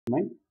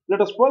mind.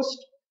 Let us first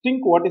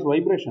think what is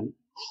vibration.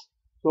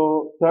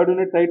 So third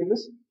unit title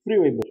is free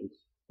vibrations.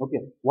 Okay,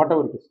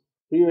 whatever it is,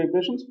 free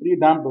vibrations, free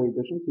damped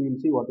vibrations. We will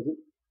see what is it.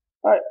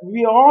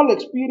 We all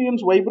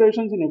experience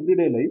vibrations in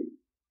everyday life.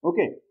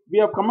 Okay, we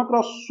have come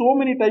across so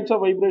many types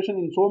of vibration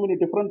in so many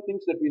different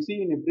things that we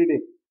see in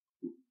everyday.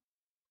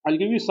 I'll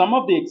give you some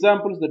of the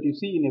examples that you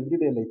see in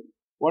everyday life.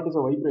 What is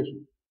a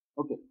vibration?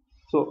 Okay.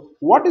 So,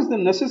 what is the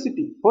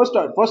necessity? First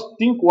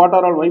think what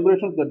are all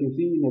vibrations that you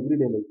see in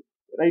everyday life,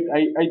 right?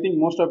 I think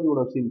most of you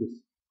would have seen this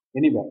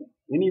anywhere,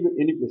 any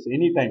place,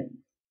 any time.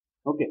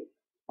 Okay.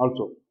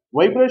 Also,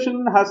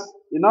 vibration has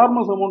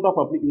enormous amount of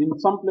application. In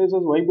some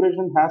places,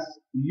 vibration has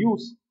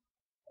use.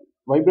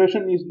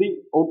 Vibration is the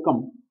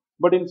outcome,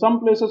 but in some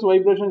places,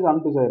 vibration is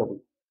undesirable.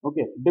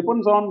 Okay,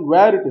 depends on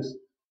where it is.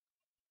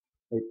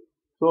 Right.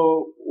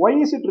 So, why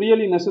is it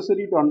really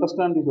necessary to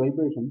understand these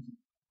vibrations?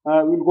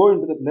 We'll go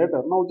into that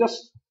later. Now,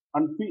 just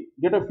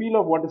get a feel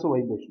of what is a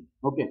vibration.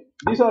 Okay,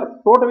 these are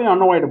totally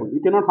unavoidable.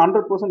 You cannot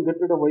 100% get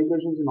rid of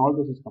vibrations in all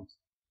the systems.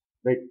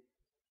 Right.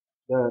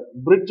 The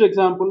bridge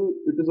example,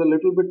 it is a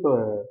little bit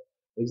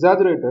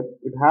exaggerated.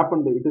 It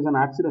happened. It is an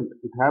accident.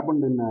 It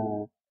happened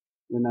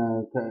in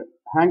a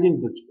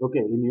hanging bridge. Okay,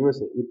 in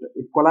USA,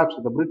 it collapsed.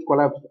 The bridge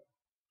collapsed.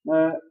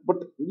 But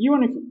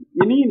even if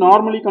any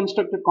normally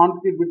constructed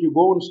concrete bridge you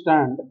go and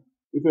stand,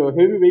 if a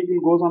heavy vehicle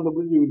goes on the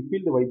bridge, you will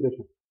feel the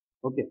vibration.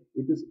 Okay,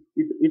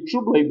 it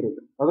should vibrate.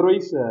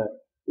 Otherwise,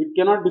 it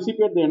cannot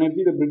dissipate the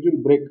energy. The bridge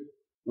will break.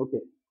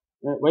 Okay,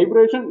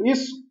 vibration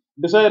is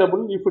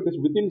desirable if it is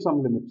within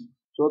some limits,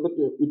 so that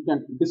it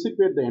can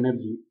dissipate the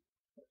energy.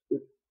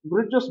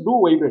 Bridges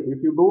do vibrate. If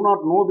you do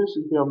not know this,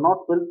 if you have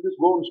not felt this,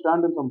 go and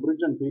stand in some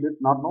bridge and feel it.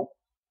 Not know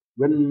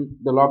when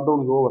the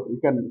lockdown is over. You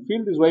can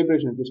feel this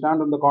vibration. If you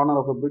stand on the corner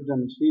of a bridge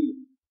and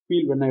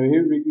feel when a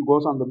heavy vehicle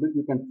goes on the bridge,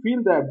 you can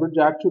feel the bridge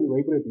actually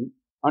vibrating,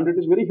 and it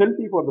is very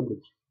healthy for the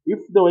bridge if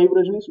the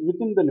vibration is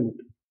within the limit.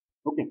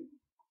 Okay,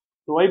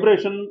 so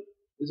vibration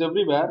is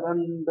everywhere,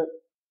 and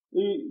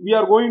we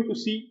are going to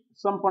see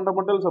some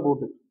fundamentals about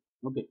it.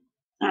 Okay,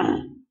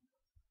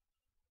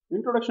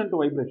 introduction to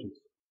vibrations.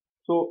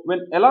 So,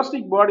 when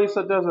elastic bodies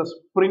such as a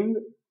spring,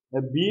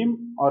 a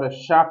beam, or a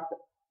shaft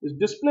is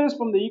displaced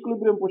from the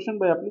equilibrium position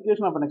by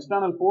application of an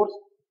external force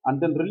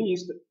and then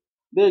released,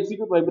 they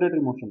execute vibratory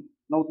motion.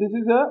 Now, this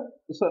is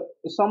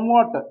a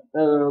somewhat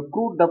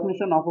crude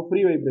definition of a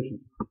free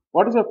vibration.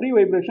 What is a free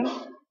vibration?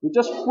 You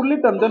just pull it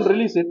and then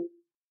release it.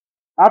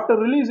 After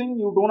releasing,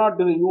 you do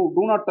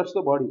not touch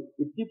the body.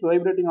 It keeps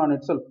vibrating on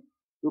itself.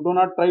 You do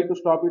not try to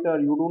stop it, or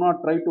you do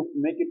not try to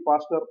make it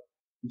faster.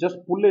 Just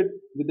pull it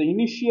with the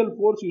initial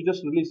force. You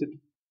just release it.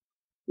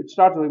 It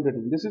starts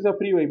vibrating. This is a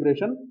free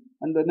vibration,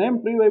 and the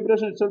name free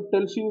vibration itself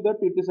tells you that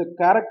it is a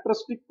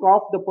characteristic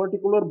of the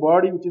particular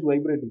body which is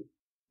vibrating.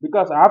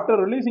 Because after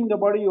releasing the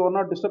body, you are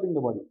not disturbing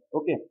the body.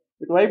 Okay,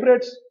 it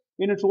vibrates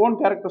in its own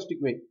characteristic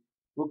way.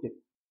 Okay.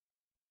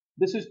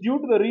 This is due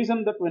to the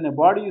reason that when a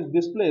body is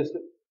displaced,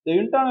 the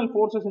internal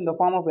forces in the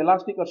form of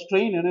elastic or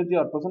strain energy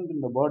are present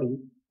in the body.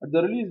 At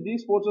the release,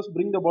 these forces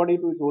bring the body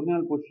to its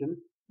original position.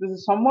 This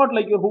is somewhat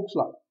like your Hooke's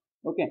law.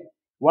 Okay,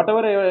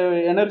 whatever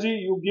energy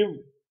you give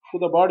to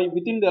the body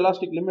within the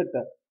elastic limit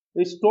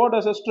is stored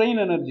as a strain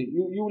energy.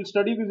 You will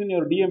study this in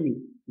your DME.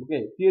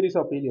 Okay, theories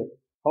of failure.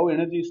 How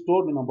energy is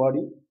stored in a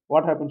body,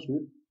 what happens to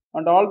it,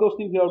 and all those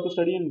things you have to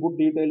study in good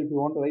detail if you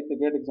want to write the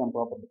GATE exam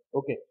properly.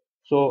 Okay.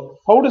 So,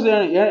 how does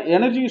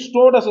energy is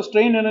stored as a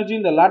strain energy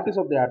in the lattice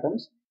of the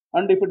atoms,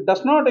 and if it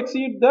does not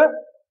exceed the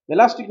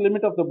elastic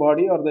limit of the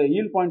body or the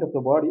yield point of the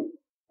body,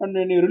 and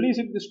when you release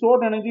it, the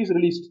stored energy is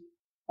released,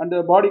 and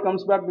the body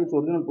comes back to its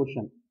original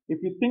position. If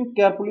you think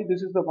carefully,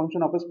 this is the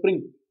function of a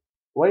spring.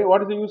 Why?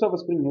 What is the use of a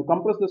spring? You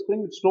compress the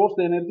spring, it stores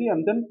the energy,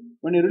 and then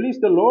when you release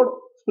the load,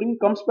 spring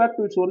comes back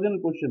to its original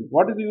position.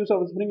 What is the use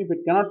of a spring if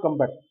it cannot come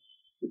back?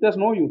 It has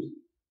no use.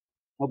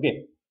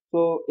 Okay.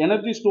 So,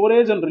 energy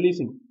storage and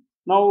releasing.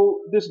 Now,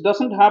 this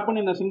doesn't happen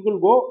in a single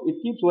go. It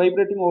keeps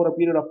vibrating over a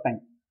period of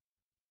time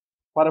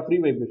for a free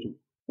vibration.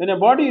 When a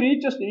body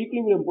reaches the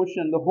equilibrium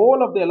position, the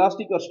whole of the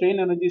elastic or strain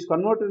energy is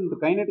converted into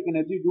kinetic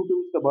energy, due to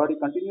which the body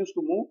continues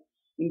to move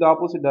in the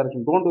opposite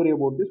direction. Don't worry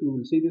about this. We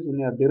will see this when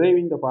we are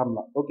deriving the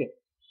formula. Okay.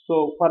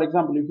 So, for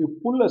example, if you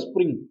pull a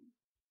spring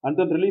and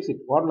then release it,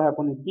 what will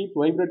happen? It keeps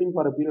vibrating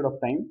for a period of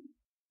time.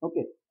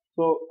 Okay.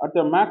 So, at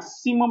the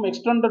maximum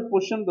extended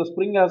position, the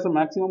spring has a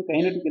maximum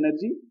kinetic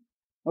energy.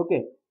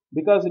 Okay,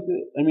 because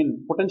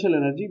potential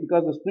energy,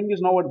 because the spring is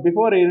now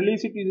before I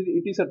release it,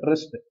 it is at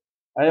rest.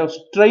 I have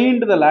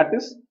strained the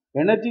lattice,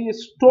 energy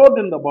is stored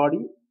in the body,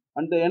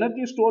 and the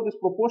energy stored is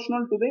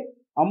proportional to the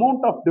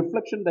amount of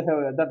deflection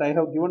that I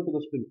have given to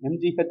the spring.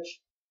 mgh,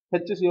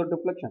 h is your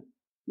deflection.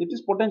 It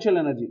is potential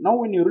energy. Now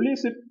when you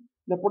release it,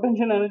 the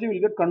potential energy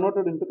will get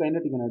converted into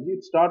kinetic energy.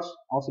 It starts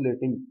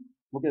oscillating.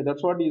 Okay,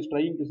 that's what he is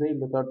trying to say in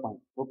the third point.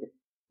 Okay.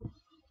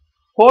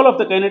 Whole of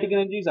the kinetic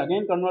energy is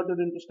again converted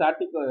into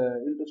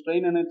into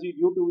strain energy,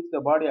 due to which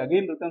the body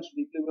again returns to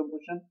the equilibrium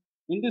position.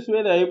 In this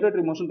way, the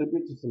vibratory motion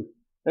repeats itself.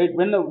 Right?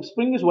 When the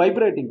spring is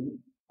vibrating,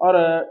 or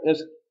a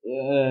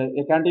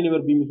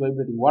cantilever beam is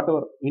vibrating,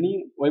 whatever,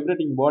 any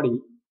vibrating body,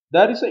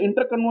 there is an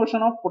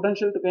interconversion of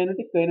potential to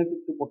kinetic,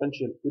 kinetic to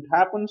potential. It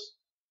happens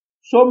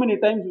so many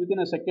times within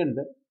a second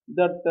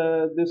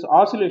that this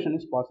oscillation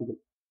is possible.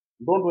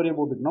 Don't worry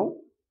about it now.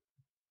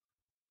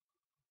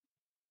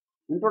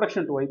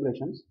 Introduction to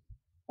vibrations.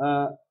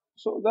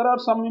 So there are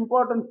some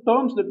important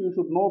terms that you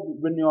should know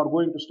when you are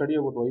going to study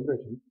about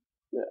vibration.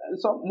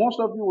 So most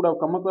of you would have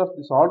come across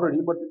this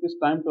already, but it is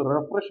time to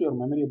refresh your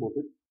memory about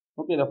it.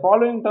 Okay, the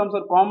following terms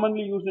are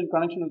commonly used in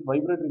connection with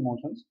vibratory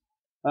motions.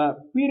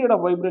 Period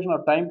of vibration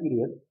or time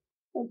period.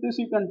 This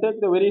you can take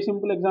the very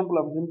simple example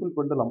of a simple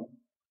pendulum.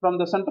 From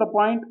the center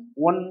point,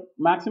 one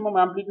maximum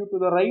amplitude to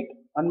the right,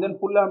 and then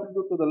full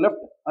amplitude to the left,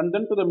 and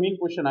then to the mean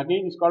position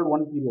again is called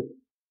one period.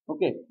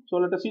 Okay, so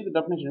let us see the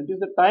definition. It is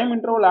the time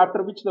interval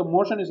after which the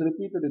motion is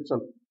repeated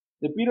itself.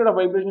 The period of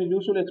vibration is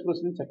usually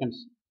expressed in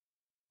seconds.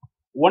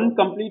 One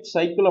complete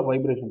cycle of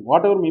vibration,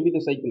 whatever may be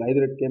the cycle,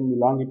 either it can be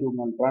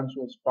longitudinal,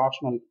 transverse,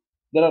 torsional,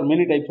 there are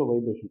many types of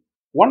vibration.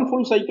 One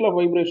full cycle of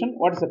vibration,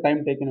 what is the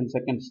time taken in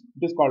seconds?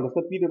 It is called as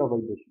the period of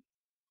vibration.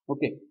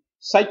 Okay,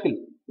 cycle,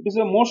 it is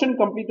a motion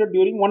completed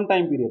during one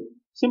time period.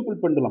 Simple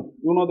pendulum,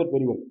 you know that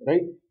very well,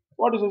 right?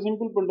 What is a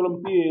simple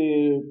pendulum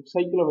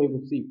cycle of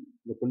vibration? See,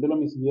 the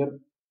pendulum is here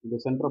in the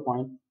center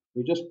point.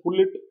 You just pull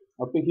it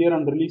up to here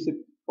and release it.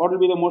 What will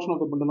be the motion of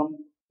the pendulum?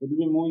 It will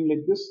be moving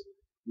like this,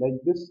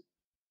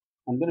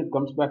 and then it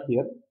comes back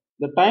here.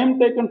 The time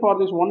taken for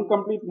this one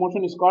complete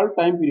motion is called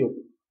time period.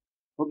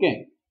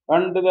 Okay,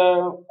 and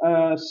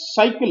the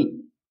cycle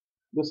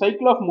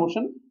of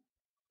motion,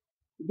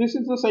 this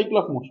is the cycle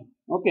of motion.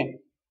 Okay,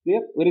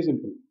 clear? Very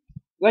simple.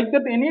 Like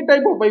that, any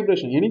type of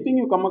vibration, anything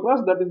you come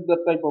across, that is the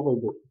type of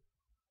vibration.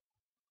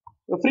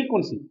 The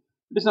frequency,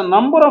 it is a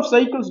number of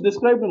cycles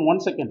described in 1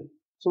 second.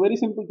 So very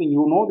simple thing,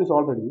 you know this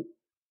already.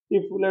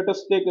 If let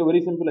us take a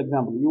very simple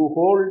example, you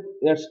hold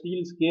a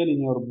steel scale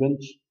in your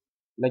bench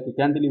like a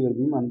cantilever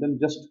beam and then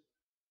just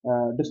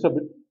disturb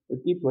it,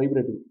 it keeps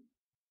vibrating.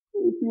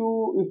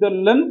 If the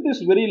length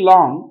is very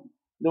long,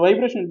 the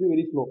vibration will be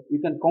very slow. You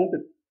can count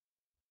it.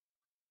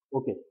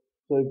 Okay,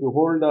 so if you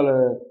hold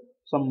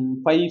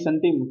some 5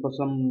 centimeter for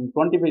some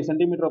 25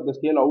 centimeter of the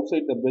scale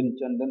outside the bench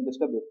and then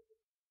disturb it,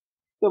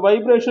 the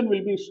vibration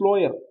will be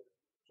slower,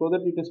 so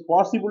that it is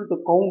possible to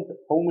count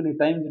how many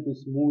times it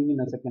is moving in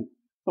a second.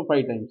 So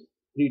 5 times,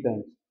 3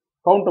 times,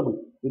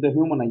 countable with a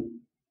human eye.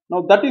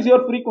 Now that is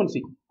your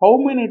frequency. How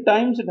many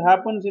times it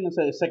happens in a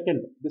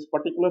second? This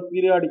particular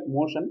periodic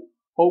motion,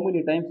 how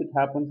many times it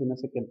happens in a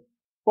second?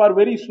 For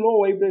very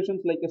slow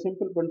vibrations like a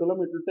simple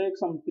pendulum, it will take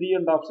some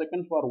 3.5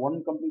 seconds for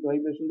one complete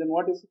vibration. Then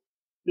what is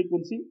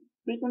frequency?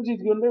 Frequency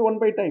is given by 1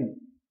 by time.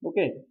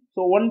 Okay,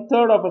 so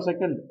 1/3 of a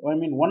second, I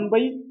mean 1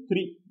 by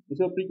 3 is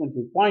your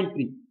frequency,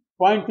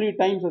 0.3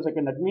 times a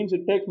second. That means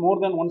it takes more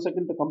than 1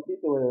 second to complete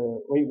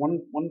one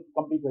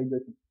complete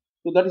vibration.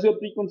 So that is your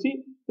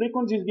frequency.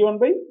 Frequency is given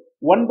by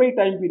 1 by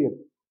time period.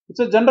 It's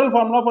a general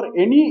formula for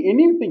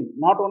anything,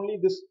 not only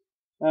this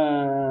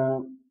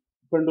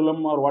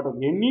pendulum or whatever,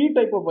 any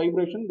type of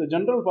vibration. The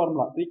general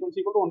formula,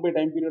 frequency equal to 1 by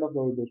time period of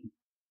the vibration.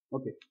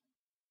 Okay.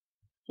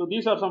 So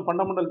these are some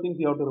fundamental things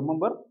you have to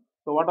remember.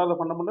 So what are the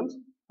fundamentals?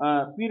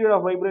 Period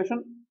of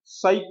vibration,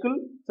 cycle.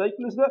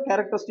 Cycle is the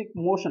characteristic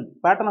motion,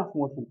 pattern of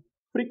motion.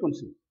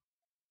 Frequency.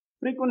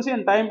 Frequency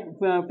and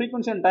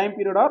time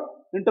period are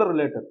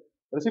interrelated,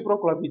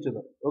 reciprocal of each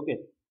other. Okay.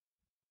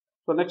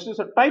 So next is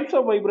the types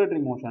of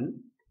vibratory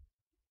motion.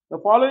 The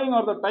following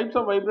are the types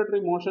of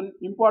vibratory motion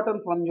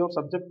important from your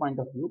subject point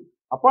of view.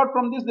 Apart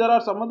from this, there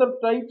are some other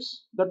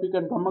types that you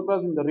can come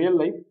across in the real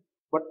life,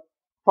 but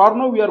for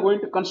now we are going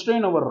to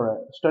constrain our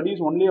studies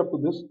only up to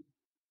this.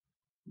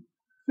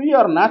 Free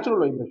or natural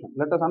vibration.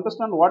 Let us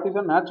understand what is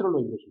a natural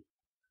vibration.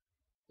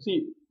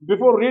 See,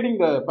 before reading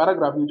the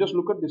paragraph, you just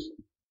look at this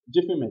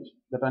GIF image,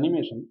 that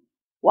animation.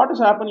 What is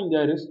happening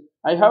there is,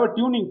 I have a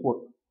tuning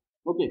fork.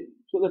 Okay,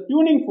 so the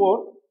tuning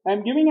fork, I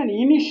am giving an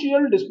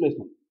initial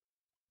displacement,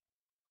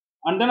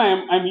 and then I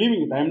am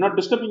leaving it. I am not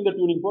disturbing the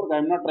tuning fork. I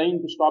am not trying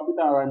to stop it,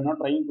 or I am not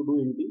trying to do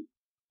anything.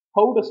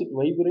 How does it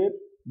vibrate?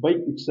 By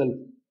itself.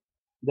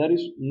 There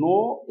is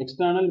no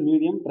external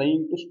medium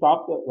trying to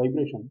stop the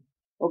vibration.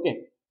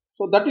 Okay,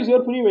 so that is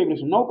your free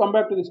vibration. Now come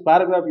back to this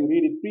paragraph, you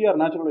read it, free or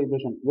natural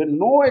vibration. When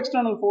no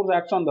external force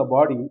acts on the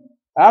body,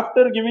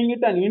 after giving it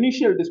an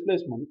initial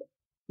displacement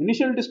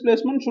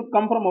should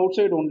come from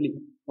outside only.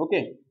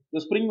 Okay,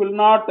 the spring will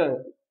not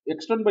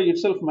extend by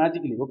itself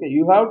magically. Okay,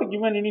 you have to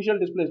give an initial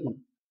displacement,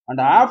 and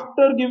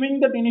after giving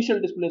that initial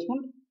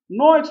displacement,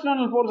 no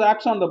external force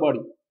acts on the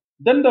body.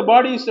 Then the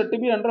body is said to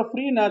be under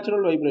free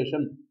natural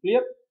vibration.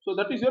 Clear? So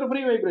that is your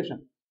free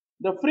vibration.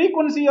 The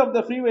frequency of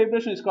the free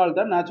vibration is called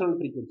the natural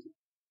frequency.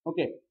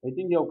 Okay, I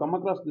think you have come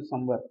across this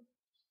somewhere.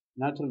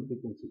 Natural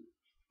frequency.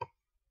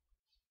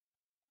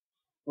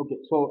 Okay,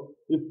 so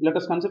if let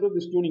us consider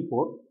this tuning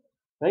fork,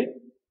 right?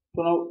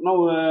 So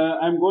now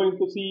I am going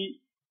to see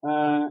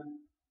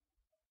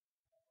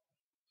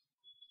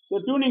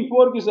the tuning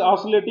fork is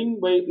oscillating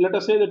by, let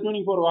us say the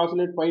tuning fork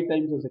oscillates 5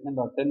 times a second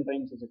or 10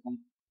 times a second.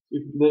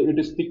 If it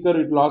is thicker,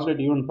 it will oscillate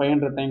even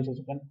 500 times a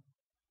second.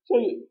 So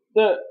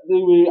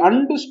the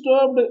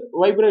undisturbed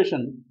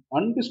vibration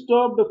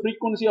undisturbed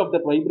frequency of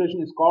that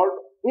vibration is called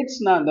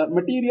the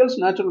material's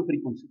natural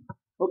frequency.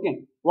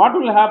 Okay, what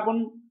will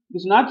happen?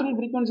 This natural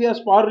frequency has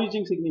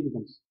far-reaching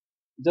significance.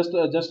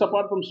 Just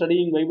apart from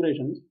studying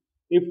vibrations,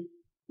 if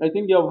I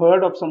think you have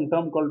heard of some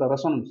term called a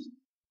resonance.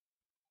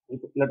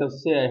 If, let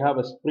us say I have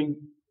a spring,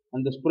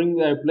 and the spring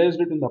I placed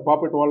it in the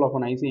poppet wall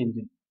of an IC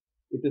engine.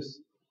 It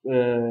is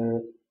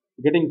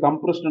getting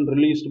compressed and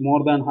released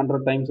more than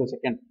 100 times a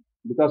second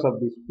because of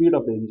the speed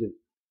of the engine.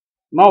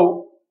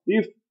 Now,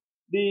 if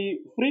the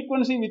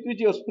frequency with which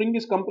your spring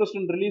is compressed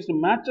and released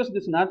matches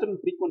this natural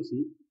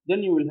frequency,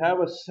 then you will have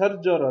a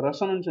surge or a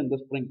resonance in the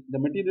spring. The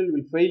material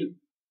will fail,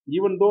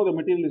 even though the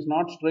material is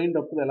not strained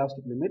up to the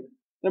elastic limit.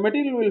 The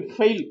material will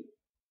fail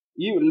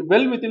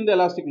well within the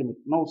elastic limit.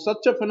 Now,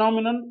 such a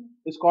phenomenon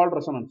is called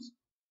resonance.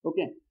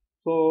 Okay,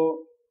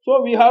 so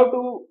we have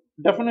to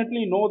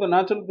definitely know the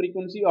natural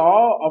frequency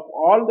of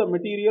all the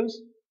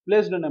materials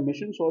placed in a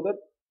machine, so that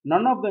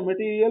none of the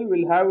material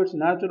will have its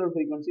natural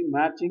frequency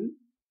matching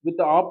with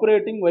the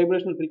operating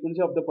vibrational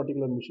frequency of the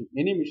particular machine,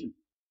 any machine.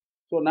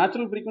 So,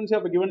 natural frequency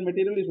of a given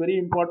material is very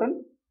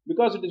important,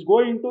 because it is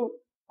going to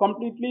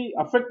completely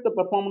affect the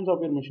performance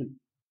of your machine.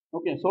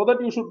 Okay, so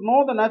that you should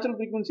know the natural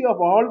frequency of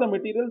all the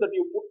material that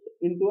you put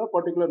into a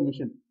particular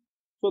machine.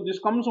 So, this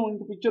comes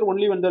into picture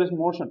only when there is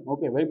motion,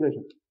 okay,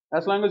 vibration.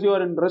 As long as you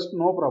are in rest,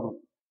 no problem.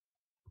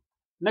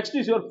 Next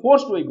is your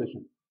forced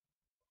vibration.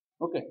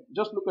 Okay,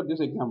 just look at this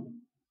example.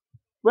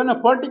 When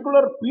a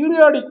particular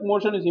periodic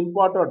motion is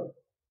imparted,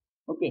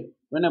 okay,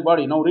 when a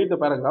body, now read the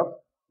paragraph,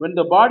 when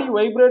the body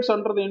vibrates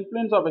under the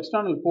influence of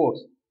external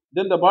force,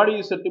 then the body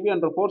is said to be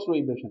under forced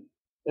vibration.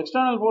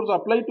 External force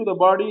applied to the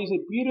body is a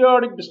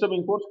periodic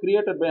disturbing force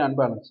created by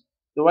unbalance.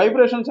 The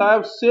vibrations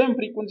have same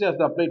frequency as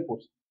the applied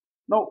force.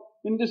 Now,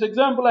 in this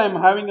example, I am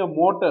having a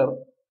motor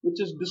which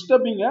is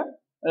disturbing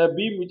a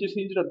beam which is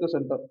hinged at the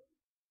center.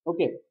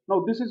 Okay,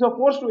 now this is a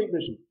forced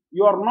vibration.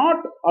 You are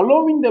not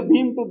allowing the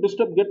beam to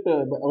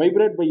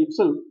vibrate by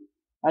itself.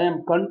 I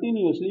am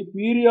continuously,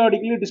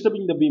 periodically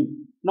disturbing the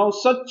beam. Now,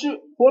 such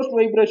forced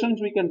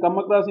vibrations we can come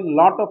across in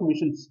lot of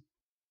machines.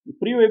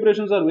 Free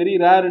vibrations are very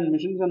rare in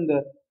machines, and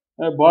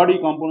the body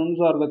components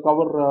or the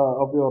cover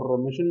of your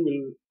machine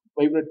will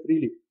vibrate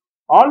freely.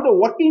 All the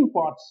working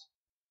parts,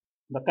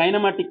 the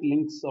kinematic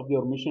links of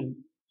your machine,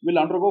 will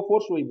undergo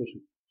forced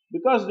vibration,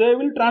 because they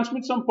will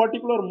transmit some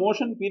particular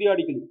motion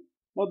periodically.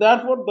 Now,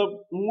 therefore,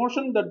 the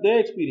motion that they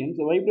experience,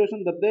 the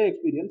vibration that they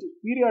experience, is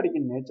periodic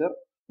in nature.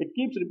 It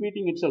keeps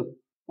repeating itself.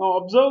 Now,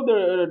 observe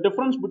the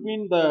difference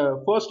between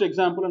the first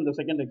example and the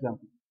second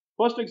example.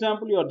 First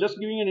example, you are just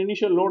giving an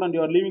initial load and you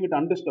are leaving it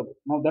undisturbed.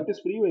 Now, that is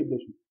free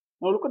vibration.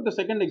 Now, look at the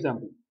second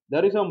example.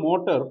 There is a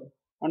motor,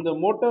 and the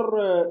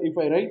motor, if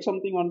I write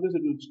something on this,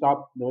 it will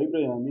stop. The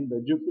vibration,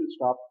 the GIF will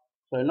stop.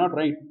 So, I will not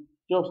write.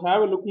 Just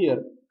have a look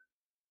here.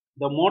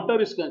 The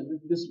motor is,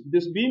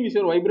 this beam is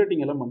your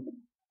vibrating element,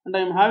 and I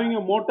am having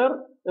a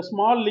motor. A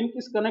small link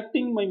is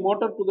connecting my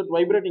motor to that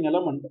vibrating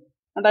element,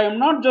 and I am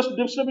not just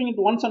disturbing it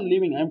once and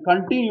leaving. I am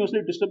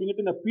continuously disturbing it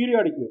in a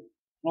periodic way.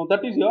 Now,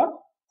 that is your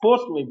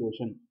forced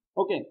vibration.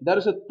 Okay, there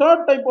is a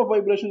third type of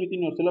vibration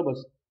within your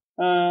syllabus,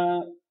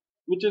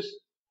 which is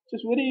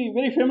very,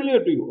 very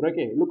familiar to you.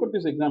 Okay, look at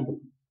this example.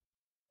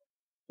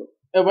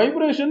 A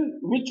vibration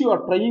which you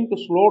are trying to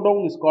slow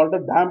down is called a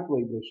damped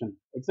vibration.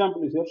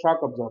 Example is your shock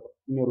absorber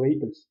in your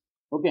vehicles.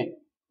 Okay,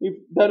 if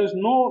there is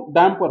no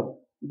damper,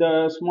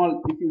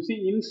 if you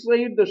see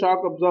inside the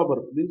shock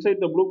absorber, inside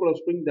the blue color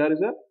spring, there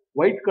is a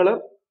white color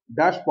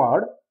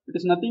dashboard. It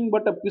is nothing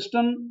but a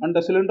piston and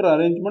a cylinder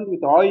arrangement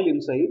with oil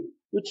inside,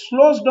 which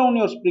slows down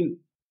your spring.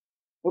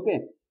 Okay,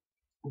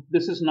 if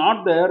this is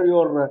not there,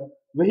 your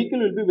vehicle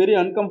will be very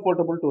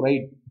uncomfortable to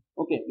ride.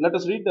 Okay, let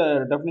us read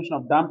the definition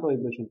of damped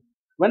vibration.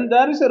 When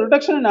there is a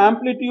reduction in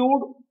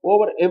amplitude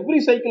over every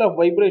cycle of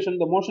vibration,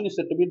 the motion is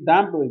said to be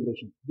damped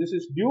vibration. This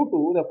is due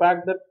to the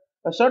fact that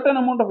a certain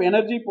amount of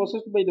energy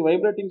possessed by the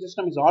vibrating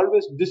system is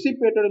always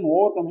dissipated in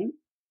overcoming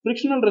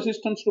frictional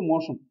resistance to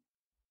motion.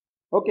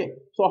 Okay,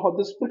 so how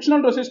this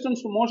frictional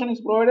resistance to motion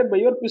is provided by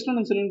your piston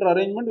and cylinder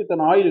arrangement with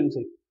an oil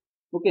inside.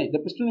 Okay, the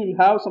piston will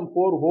have some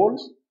 4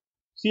 holes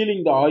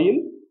sealing the oil.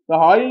 The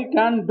oil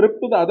can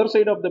drip to the other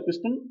side of the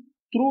piston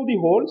through the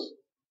holes,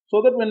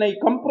 so that when I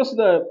compress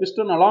the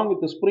piston along with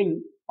the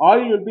spring,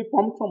 oil will be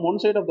pumped from one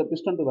side of the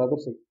piston to the other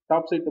side,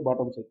 top side to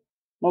bottom side.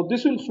 Now,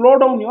 this will slow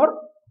down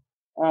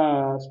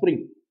your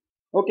spring.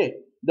 Okay,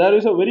 there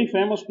is a very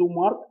famous 2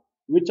 mark,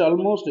 which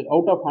almost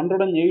out of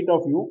 108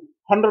 of you,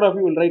 100 of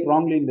you will write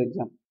wrongly in the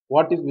exam.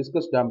 What is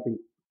viscous damping?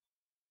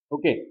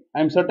 Okay,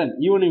 I am certain,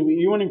 even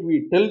if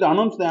we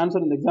announce the answer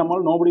in the exam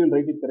hall, nobody will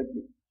write it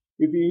correctly.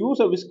 If you use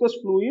a viscous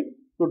fluid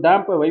to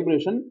damp a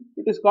vibration,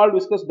 it is called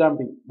viscous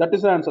damping. That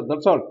is the answer,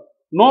 that's all.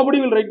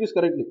 Nobody will write this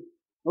correctly.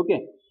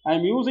 Okay, I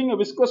am using a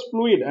viscous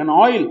fluid, an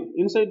oil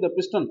inside the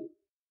piston,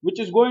 which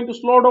is going to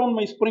slow down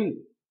my spring,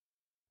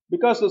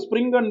 because the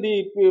spring and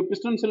the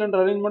piston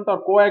cylinder arrangement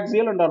are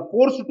coaxial and are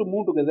forced to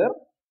move together.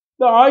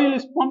 The oil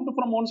is pumped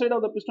from one side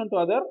of the piston to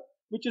other,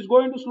 which is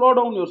going to slow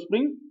down your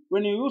spring.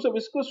 When you use a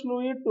viscous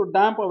fluid to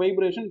damp a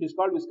vibration, it is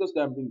called viscous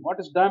damping. What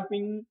is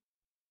damping?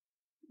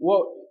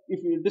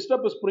 if you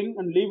disturb a spring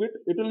and leave it,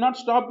 it will not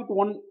stop with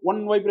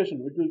one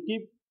vibration. It will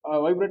keep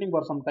vibrating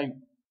for some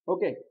time.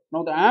 Okay.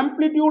 Now the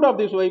amplitude of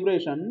this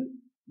vibration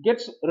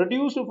gets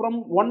reduced from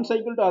one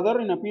cycle to other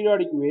in a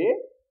periodic way,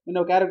 in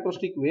a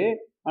characteristic way,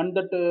 and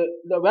that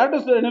where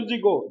does the energy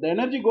go? The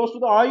energy goes to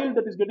the oil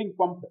that is getting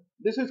pumped.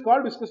 This is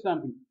called viscous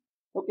damping.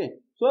 Okay.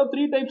 So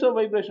three types of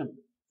vibration: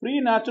 free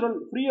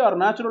or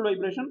natural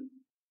vibration.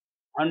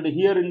 And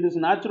here in this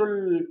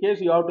natural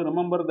case, you have to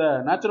remember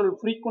the natural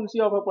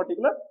frequency of a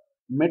particular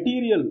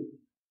material.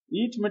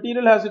 Each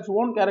material has its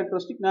own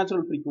characteristic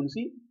natural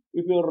frequency.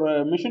 If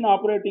your machine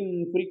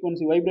operating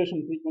frequency,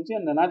 vibration frequency,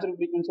 and the natural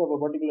frequency of a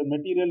particular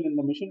material in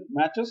the machine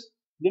matches,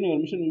 then your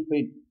machine will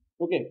fail.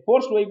 Okay.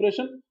 Forced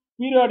vibration,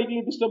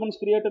 periodically disturbance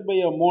created by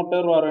a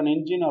motor or an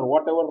engine or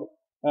whatever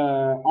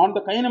on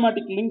the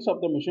kinematic links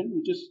of the machine,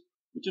 which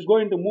is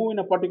going to move in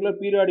a particular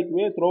periodic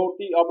way throughout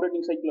the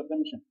operating cycle of the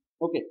machine.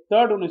 Okay.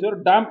 Third one is your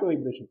damped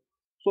vibration.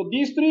 So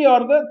these three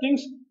are the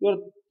things your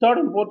third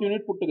and fourth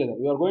unit put together.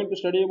 You are going to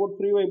study about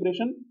free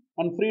vibration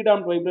and free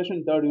damped vibration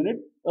in third unit.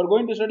 You are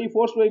going to study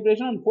forced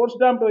vibration and forced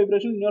damped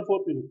vibration in your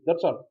fourth unit.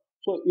 That's all.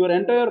 So your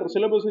entire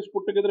syllabus is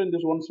put together in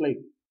this one slide.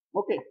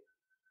 Okay.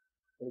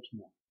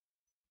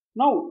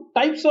 Now,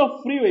 types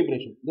of free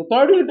vibration. The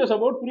third unit is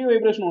about free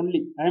vibration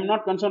only. I am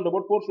not concerned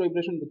about forced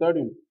vibration in the third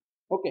unit.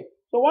 Okay.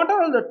 So what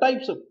are all the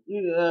types of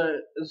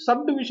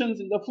subdivisions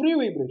in the free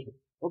vibration?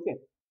 Okay.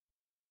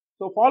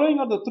 So following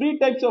are the three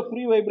types of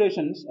free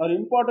vibrations are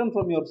important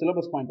from your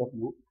syllabus point of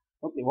view.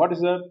 Okay. What is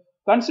that?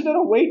 Consider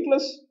a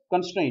weightless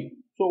constraint.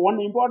 So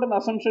one important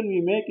assumption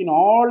we make in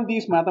all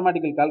these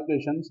mathematical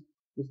calculations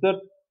is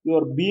that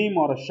your beam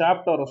or a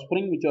shaft or a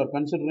spring which you are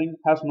considering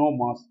has no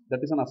mass. That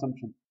is an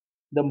assumption.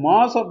 The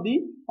mass of the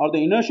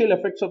inertial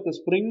effects of the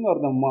spring or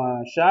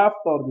the shaft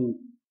or the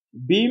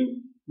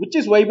beam which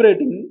is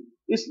vibrating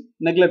is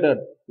neglected.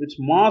 Its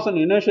mass and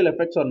inertial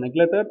effects are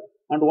neglected,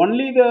 and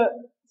only the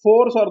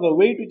force or the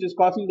weight which is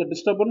causing the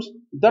disturbance,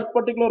 that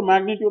particular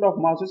magnitude of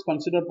mass is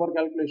considered for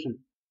calculation.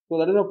 So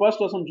that is the first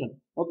assumption.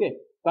 Okay.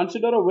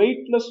 Consider a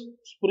weightless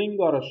spring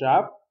or a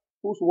shaft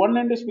whose one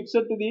end is fixed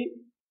to the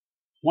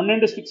one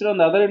end is fixed and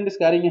the other end is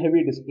carrying a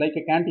heavy disc like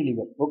a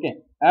cantilever. Okay.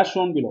 As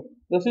shown below.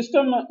 The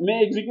system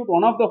may execute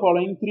one of the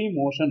following three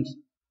motions.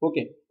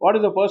 Okay. What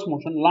is the first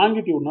motion?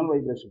 Longitudinal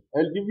vibration. I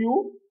will give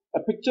you a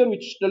picture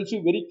which tells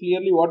you very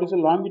clearly what is a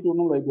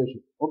longitudinal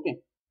vibration. Okay.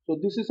 So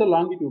this is a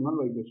longitudinal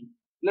vibration.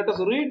 Let us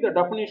read the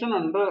definition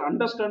and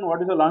understand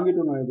what is a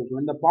longitudinal vibration.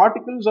 When the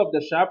particles of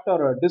the shaft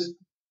or a disc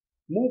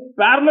move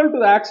parallel to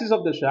the axis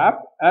of the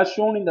shaft as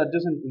shown in the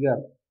adjacent figure,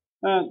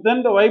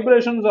 then the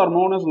vibrations are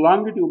known as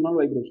longitudinal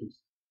vibrations.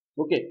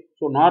 Okay.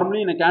 So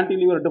normally in a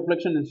cantilever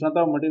deflection in strength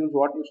of materials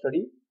what you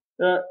study,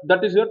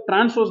 that is your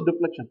transverse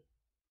deflection.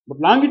 But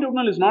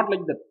longitudinal is not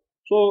like that.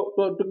 So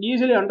to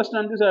easily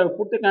understand this, I have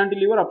put the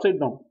cantilever upside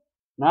down.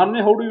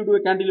 Normally how do you do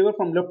a cantilever?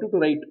 From left to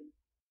right.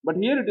 But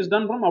here it is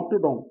done from up to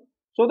down.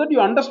 So that you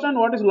understand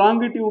what is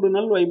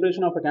longitudinal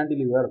vibration of a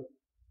cantilever.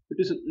 It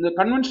is the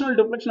conventional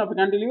deflection of a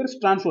cantilever is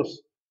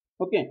transverse.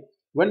 Okay.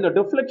 When the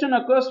deflection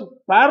occurs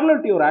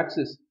parallel to your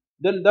axis,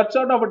 then that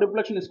sort of a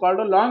deflection is called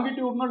a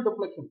longitudinal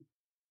deflection.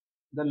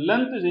 The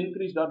length is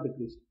increased or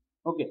decreased.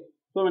 Okay.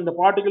 So when the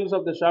particles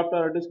of the shaft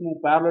or a disc move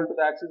parallel to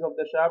the axis of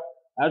the shaft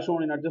as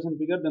shown in adjacent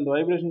figure, then the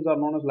vibrations are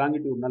known as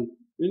longitudinal.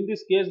 In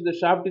this case, the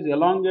shaft is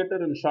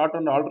elongated and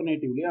shortened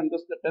alternatively, and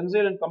thus the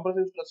tensile and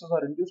compressive stresses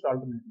are induced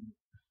alternatively.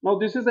 Now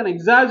this is an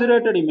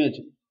exaggerated image.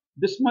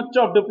 This much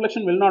of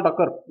deflection will not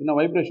occur in a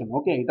vibration.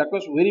 Okay, it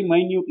occurs very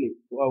minutely,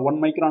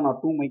 1 micron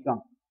or 2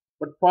 micron.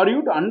 But for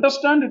you to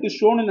understand, it is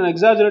shown in an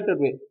exaggerated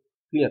way.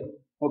 Clear?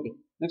 Okay.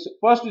 Next,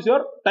 first is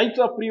your types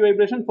of free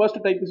vibration. First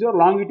type is your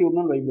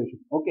longitudinal vibration.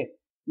 Okay.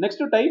 Next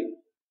type,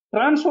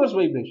 transverse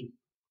vibration.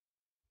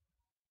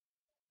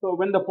 So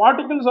when the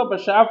particles of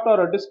a shaft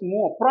or a disc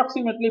move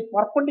approximately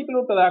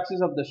perpendicular to the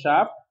axis of the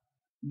shaft,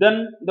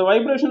 then the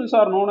vibrations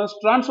are known as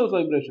transverse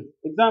vibration.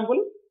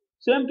 Example,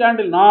 same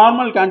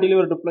normal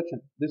cantilever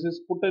deflection. This is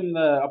put in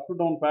the up to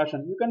down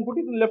fashion. You can put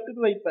it in left to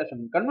right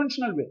fashion,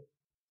 conventional way.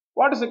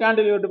 What is a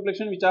cantilever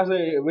deflection which has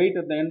a weight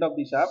at the end of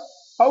the shaft?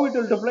 How it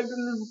will deflect? It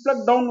will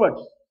deflect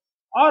downwards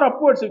or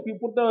upwards. If you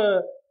put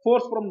the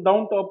force from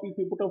down to up, if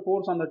you put a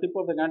force on the tip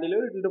of the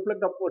cantilever, it will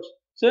deflect upwards.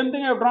 Same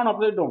thing I have drawn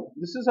upside down.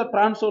 This is a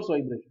transverse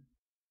vibration.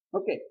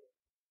 Okay.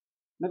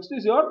 Next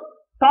is your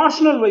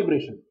torsional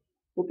vibration.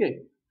 Okay.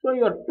 So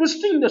you are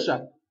twisting the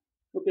shaft.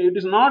 Okay. It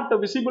is not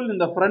visible in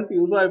the front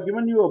view. So I have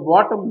given you a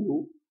bottom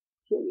view.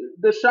 So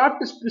the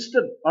shaft is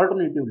twisted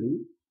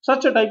alternatively.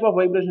 Such a type of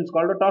vibration is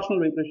called a torsional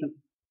vibration.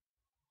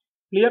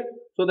 Clear?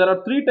 So there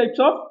are three types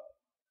of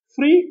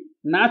free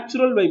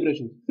natural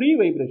vibrations, free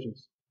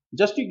vibrations.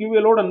 Just you give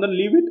a load and then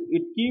leave it,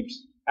 it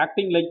keeps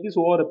acting like this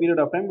over a period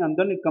of time and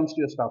then it comes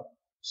to a stop.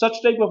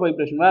 Such type of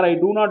vibration where I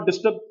do not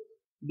disturb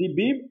the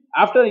beam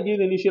after I give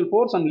the initial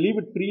force and leave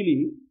it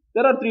freely.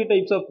 There are three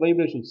types of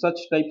vibrations, such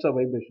types of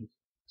vibrations,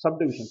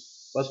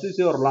 subdivisions. First is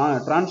your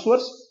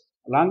transverse,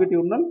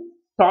 longitudinal,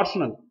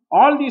 torsional.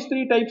 All these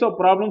three types of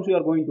problems you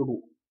are going to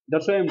do.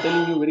 That's why I am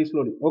telling you very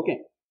slowly. Okay.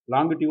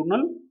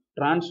 Longitudinal,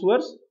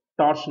 transverse,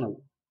 torsional.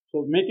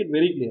 So make it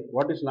very clear.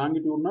 What is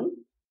longitudinal?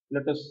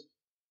 Let us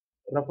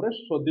refresh.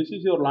 So this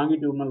is your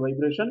longitudinal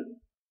vibration.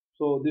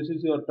 So this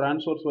is your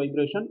transverse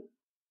vibration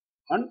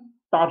and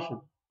torsion.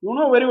 You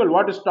know very well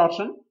what is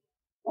torsion.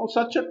 Now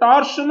such a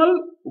torsional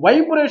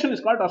vibration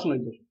is called torsional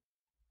vibration.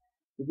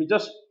 If you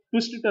just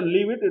twist it and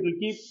leave it, it will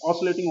keep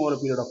oscillating over a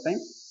period of time.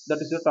 That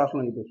is your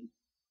torsional vibration.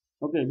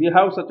 Okay, we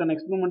have such an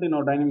experiment in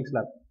our dynamics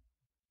lab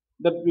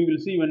that we will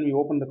see when we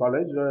open the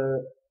college.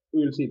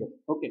 We will see that.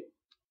 Okay.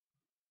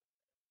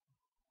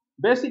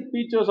 Basic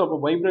features of a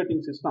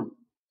vibrating system.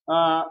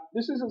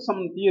 This is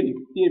some theory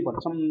part,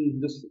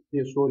 this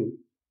story.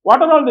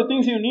 What are all the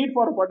things you need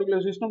for a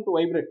particular system to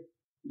vibrate?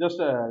 Just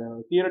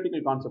a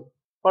theoretical concept.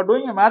 For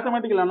doing a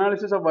mathematical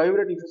analysis of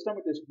vibrating system,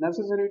 it is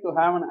necessary to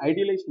have an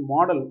idealized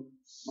model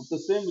of the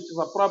same which is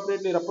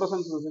appropriately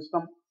represents the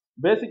system.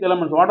 Basic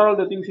elements. What are all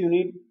the things you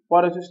need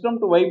for a system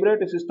to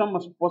vibrate? A system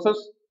must possess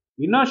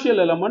inertial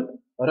element,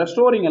 a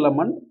restoring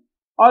element,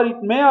 or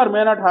it may or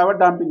may not have a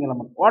damping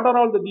element. What are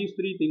all these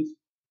three things?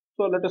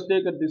 So let us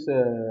take this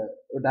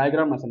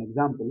diagram as an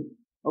example.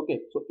 Okay,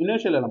 so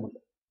inertial element.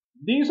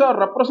 These are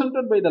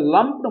represented by the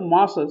lumped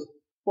masses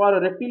for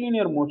a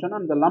rectilinear motion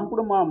and the lumped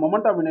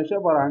moment of inertia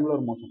for angular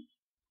motion.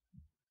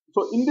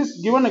 So in this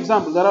given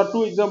example, there are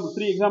three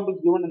examples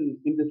given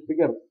in this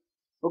figure.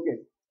 Okay,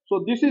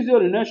 so this is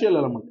your inertial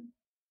element,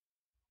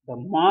 the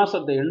mass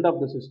at the end of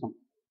the system.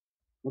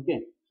 Okay,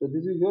 so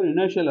this is your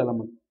inertial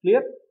element.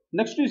 Clear?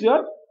 Next is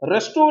your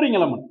restoring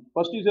element.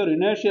 First is your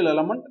inertial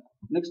element.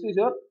 Next is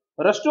your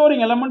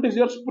restoring element is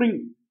your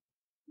spring.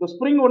 The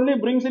spring only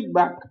brings it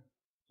back.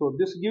 So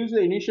this gives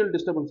the initial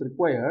disturbance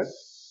required.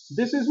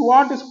 This is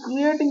what is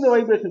creating the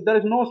vibration. If there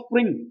is no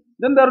spring,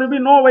 then there will be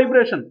no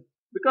vibration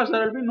because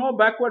there will be no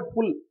backward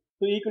pull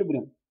to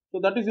equilibrium. So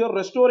that is your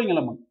restoring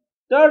element.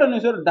 Third one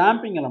is your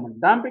damping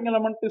element. Damping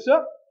element is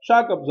a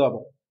shock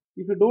absorber.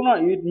 If you do not,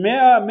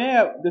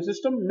 the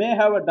system may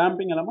have a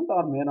damping element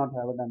or may not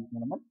have a damping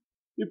element.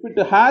 If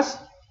it has,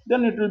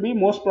 then it will be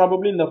most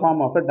probably in the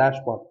form of a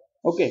dashpot.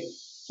 Okay,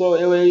 so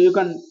you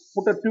can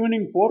put a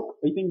tuning fork.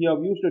 I think you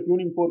have used a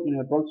tuning fork in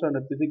your 12th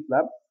standard physics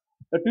lab.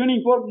 A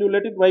tuning fork, you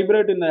let it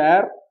vibrate in the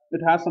air.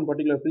 It has some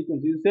particular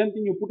frequency. The same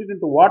thing, you put it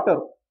into water.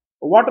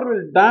 Water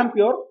will damp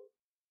your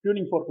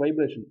tuning fork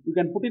vibration. You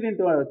can put it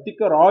into a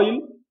thicker oil.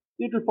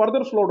 It will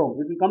further slow down.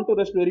 It will come to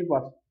rest very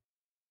fast.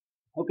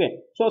 Okay,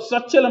 so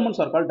such elements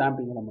are called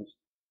damping elements.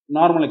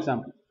 Normal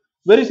example.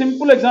 Very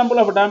simple example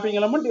of a damping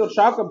element, your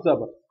shock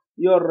absorber,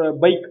 your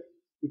bike.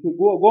 If you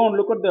go and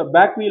look at the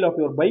back wheel of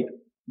your bike,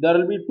 there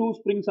will be two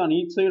springs on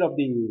each side of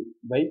the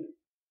bike,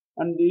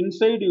 and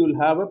inside you will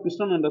have a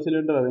piston and a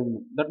cylinder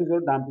arrangement. That is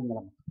your damping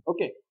element.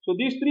 Okay, so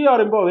these three are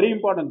very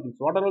important things.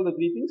 What are all the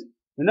three things?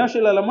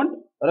 Inertial element,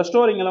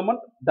 restoring element,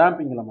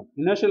 damping element.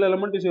 Inertial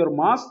element is your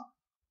mass.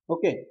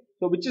 Okay,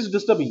 so which is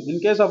disturbing. In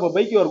case of a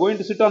bike, you are going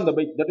to sit on the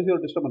bike. That is your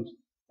disturbance.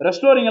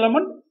 Restoring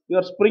element,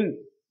 your spring,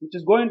 which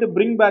is going to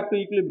bring back to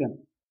equilibrium.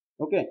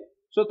 Okay,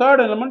 so third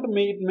element,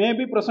 it may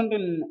be present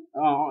in,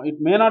 it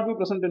may not be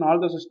present in all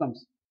the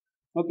systems.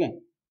 Okay,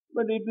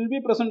 but it will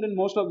be present in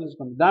most of the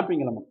systems.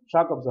 Damping element,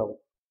 shock absorber.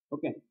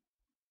 Okay,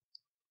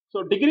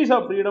 so degrees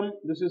of freedom,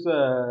 this is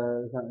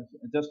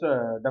just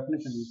a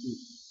definition you see.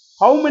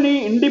 How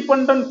many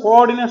independent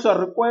coordinates are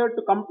required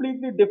to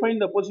completely define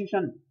the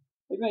position?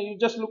 You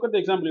just look at the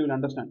example, you will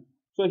understand.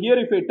 So here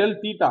if I tell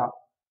theta,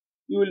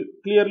 you will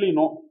clearly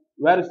know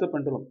where is the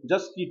pendulum.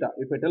 Just theta.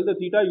 If I tell the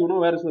theta, you know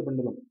where is the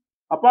pendulum.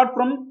 Apart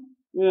from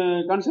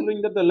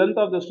considering that the length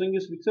of the string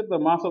is fixed, the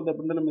mass of the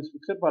pendulum is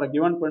fixed for a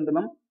given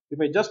pendulum. If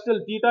I just tell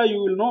theta, you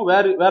will know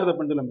where the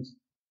pendulum is.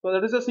 So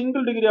that is a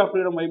single degree of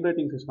freedom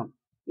vibrating system.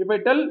 If I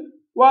tell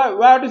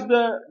what is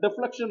the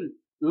deflection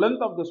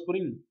length of the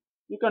spring,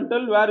 you can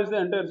tell where is the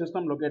entire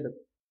system located.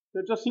 So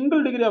it's a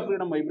single degree of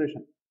freedom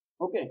vibration.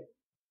 Okay.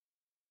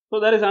 So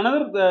there is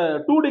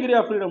another 2 degree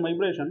of freedom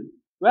vibration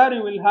where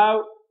you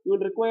will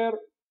require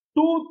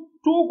two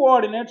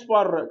coordinates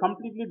for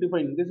completely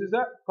defined. This is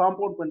a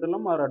compound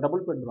pendulum or a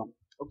double pendulum.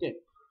 Okay.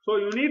 So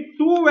you need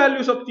two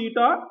values of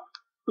theta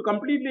to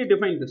completely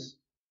define this.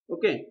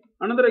 Okay.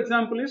 Another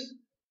example is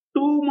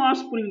two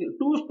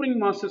spring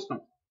mass system.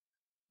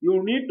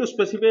 You need to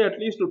specify at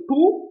least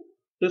two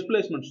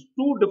displacements,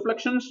 two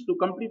deflections to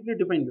completely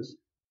define this.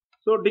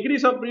 So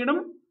degrees of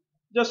freedom,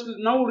 just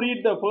now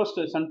read the first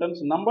sentence.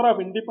 Number of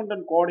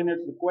independent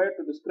coordinates required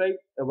to describe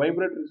a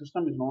vibratory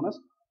system is known as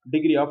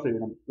degree of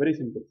freedom. Very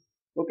simple.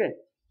 Okay.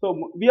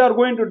 So we are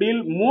going to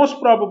deal most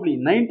probably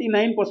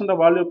 99% of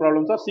all your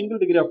problems are single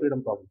degree of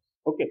freedom problems.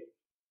 Okay.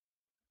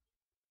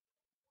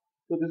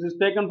 So this is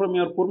taken from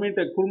your Kurmi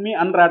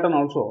and Rattan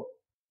also.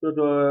 So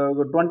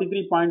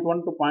 23.1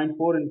 to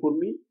 0.4 in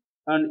Kurmi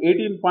and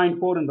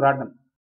 18.4 in Rattan.